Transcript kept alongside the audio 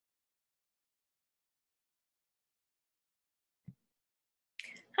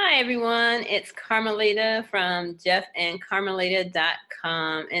Hi everyone, it's Carmelita from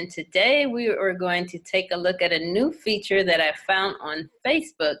jeffandcarmelita.com, and today we are going to take a look at a new feature that I found on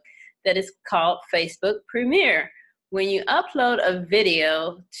Facebook that is called Facebook Premiere. When you upload a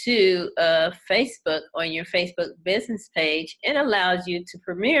video to Facebook on your Facebook business page, it allows you to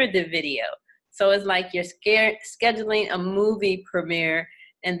premiere the video. So it's like you're scheduling a movie premiere,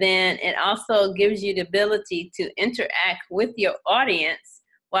 and then it also gives you the ability to interact with your audience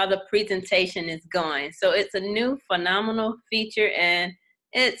while the presentation is going. So it's a new phenomenal feature and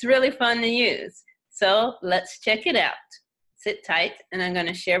it's really fun to use. So let's check it out. Sit tight and I'm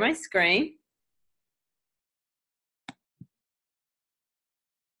gonna share my screen.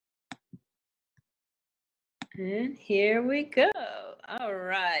 And here we go. All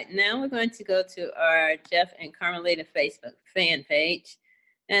right, now we're going to go to our Jeff and Carmelita Facebook fan page.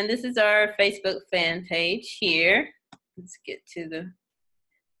 And this is our Facebook fan page here. Let's get to the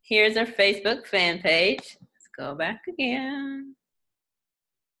Here's our Facebook fan page. Let's go back again.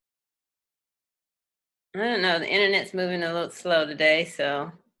 I don't know, the internet's moving a little slow today,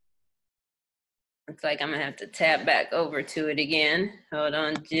 so looks like I'm gonna have to tab back over to it again. Hold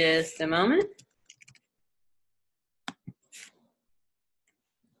on just a moment.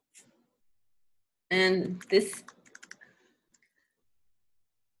 And this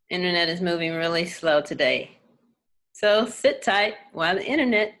internet is moving really slow today. So sit tight while the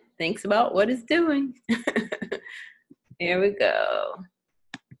internet thinks about what it's doing. Here we go.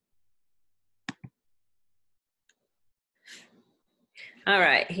 All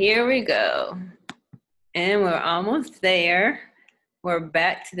right, here we go. And we're almost there. We're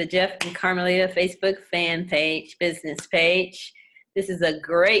back to the Jeff and Carmelita Facebook fan page, business page. This is a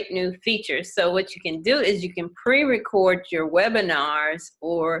great new feature. So what you can do is you can pre-record your webinars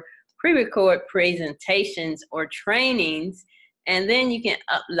or pre-record presentations or trainings, and then you can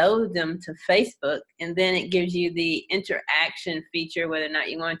upload them to Facebook, and then it gives you the interaction feature, whether or not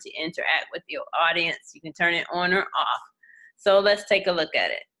you want to interact with your audience. You can turn it on or off. So let's take a look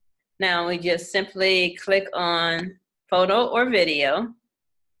at it. Now we just simply click on photo or video.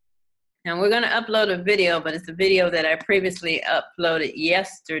 Now we're going to upload a video, but it's a video that I previously uploaded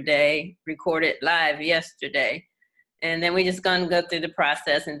yesterday, recorded live yesterday. And then we're just going to go through the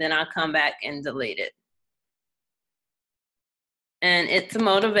process, and then I'll come back and delete it. And it's a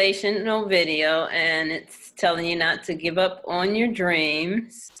motivational video, and it's telling you not to give up on your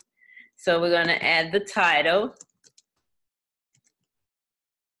dreams. So we're going to add the title.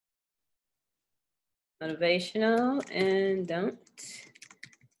 Motivational, and don't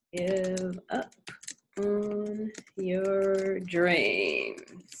give up on your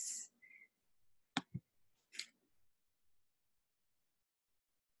dreams.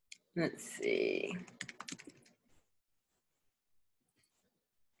 Let's see.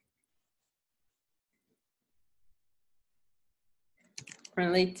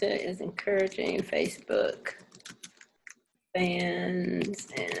 Carmelita is encouraging Facebook fans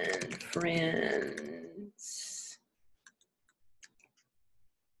and friends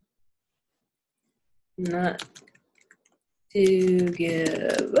not to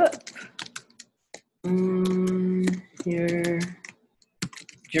give up on your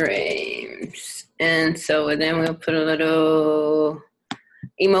dreams. And so then we'll put a little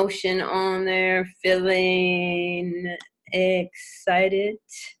emotion on there, feeling excited,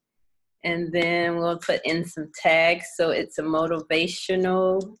 and then we'll put in some tags. So it's a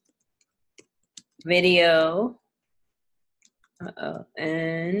motivational video.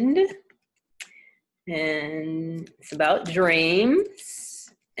 And it's about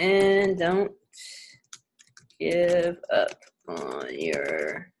dreams, and don't give up on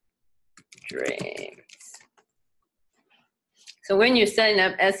your dreams. So when you're setting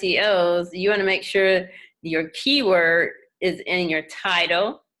up SEOs, you want to make sure your keyword is in your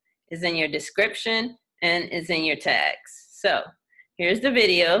title, is in your description, and is in your tags. So here's the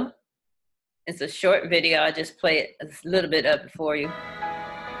video. It's a short video. I'll just play it a little bit of it for you.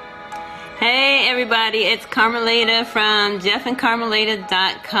 Hey everybody, it's Carmelita from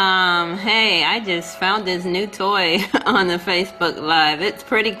jeffandcarmelita.com. Hey, I just found this new toy on the Facebook Live. It's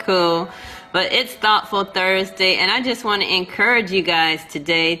pretty cool, but it's Thoughtful Thursday, and I just want to encourage you guys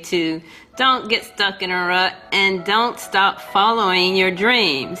today to don't get stuck in a rut and don't stop following your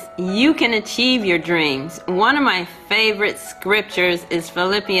dreams. You can achieve your dreams. One of my favorite scriptures is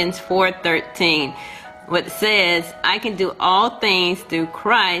Philippians 4:13. What says, I can do all things through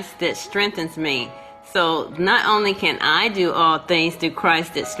Christ that strengthens me. So not only can I do all things through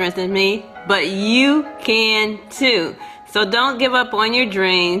Christ that strengthens me, but you can too. So don't give up on your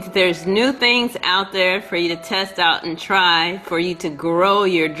dreams. There's new things out there for you to test out and try for you to grow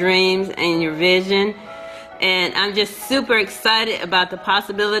your dreams and your vision. And I'm just super excited about the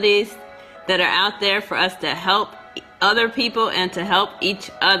possibilities that are out there for us to help other people and to help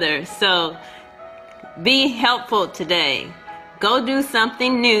each other. So be helpful today. Go do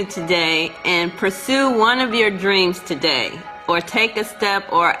something new today and pursue one of your dreams today, or take a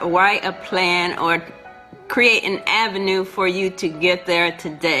step, or write a plan, or create an avenue for you to get there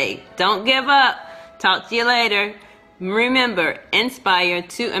today. Don't give up. Talk to you later. Remember, inspire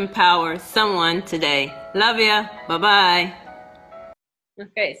to empower someone today. Love ya. Bye-bye.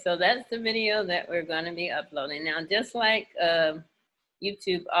 Okay, so that's the video that we're going to be uploading. Now, just like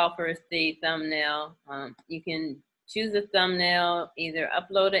YouTube offers the thumbnail, you can choose a thumbnail, either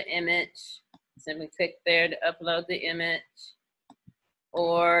upload an image, simply click there to upload the image,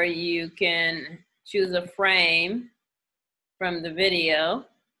 or you can choose a frame from the video.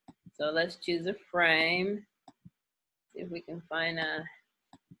 So let's choose a frame. See if we can find a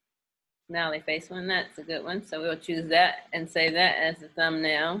smiley face one. That's a good one. So we'll choose that and save that as the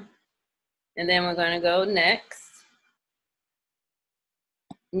thumbnail. And then we're going to go next.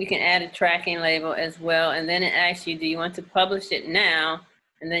 You can add a tracking label as well. And then it asks you, do you want to publish it now?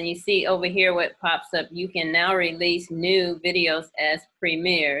 And then you see over here what pops up. You can now release new videos as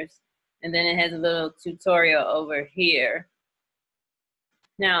premieres. And then it has a little tutorial over here.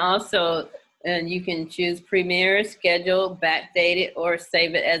 Now also, you can choose premiere, schedule, backdate it, or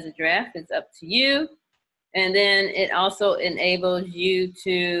save it as a draft. It's up to you. And then it also enables you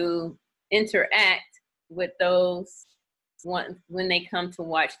to interact with those when they come to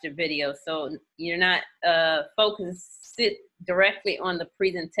watch the video. So you're not focused directly on the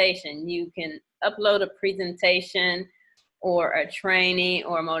presentation. You can upload a presentation or a training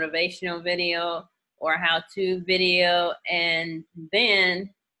or a motivational video or how-to video, and then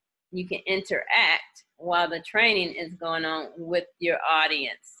you can interact while the training is going on with your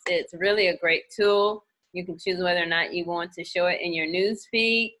audience. It's really a great tool. You can choose whether or not you want to show it in your news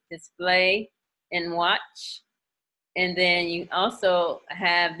feed, display, and watch. And then you also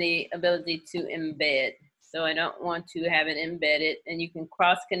have the ability to embed. So I don't want to have it embedded, and you can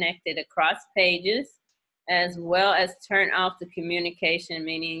cross-connect it across pages, as well as turn off the communication,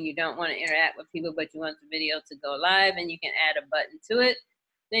 meaning you don't want to interact with people, but you want the video to go live, and you can add a button to it.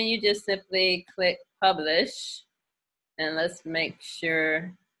 Then you just simply click publish, and let's make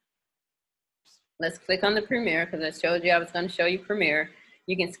sure, let's click on the premiere, because I showed you I was going to show you premiere.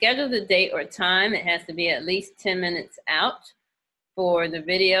 You can schedule the date or time. It has to be at least 10 minutes out for the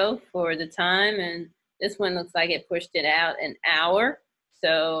video for the time, and this one looks like it pushed it out an hour,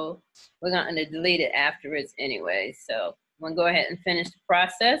 so we're going to delete it afterwards anyway. So I'm going to go ahead and finish the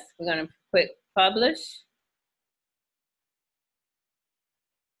process. We're going to click publish.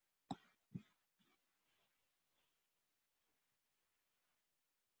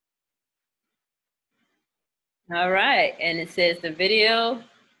 All right, and it says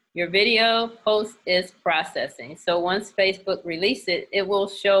your video post is processing. So once Facebook releases it, it will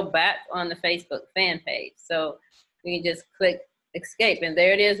show back on the Facebook fan page. So you can just click escape, and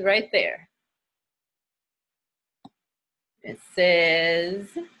there it is right there. It says,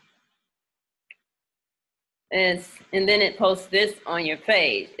 and then it posts this on your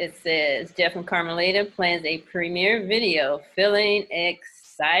page. It says, Jeff and Carmelita plans a premiere video, feeling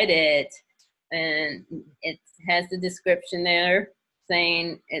excited. And it has the description there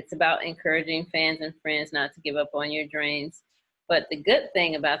saying it's about encouraging fans and friends not to give up on your dreams. But the good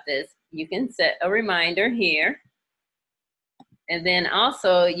thing about this, you can set a reminder here. And then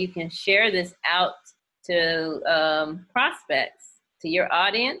also you can share this out to prospects, to your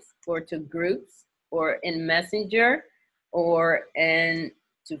audience, or to groups, or in Messenger, or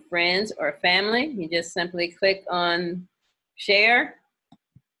to friends or family. You just simply click on share.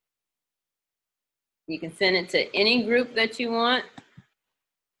 You can send it to any group that you want.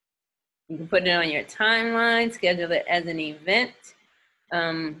 You can put it on your timeline, schedule it as an event,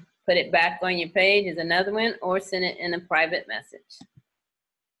 put it back on your page as another one, or send it in a private message.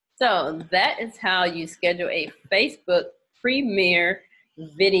 So that is how you schedule a Facebook premiere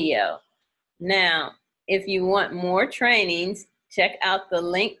video. Now, if you want more trainings, check out the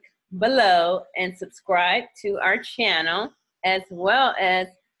link below and subscribe to our channel, as well as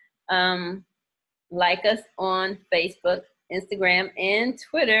like us on Facebook, Instagram, and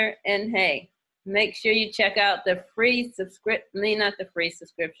Twitter. And hey, make sure you check out the free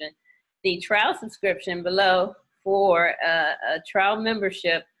the trial subscription below for a trial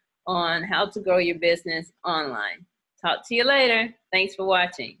membership on how to grow your business online. Talk to you later. Thanks for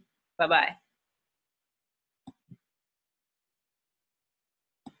watching. Bye-bye.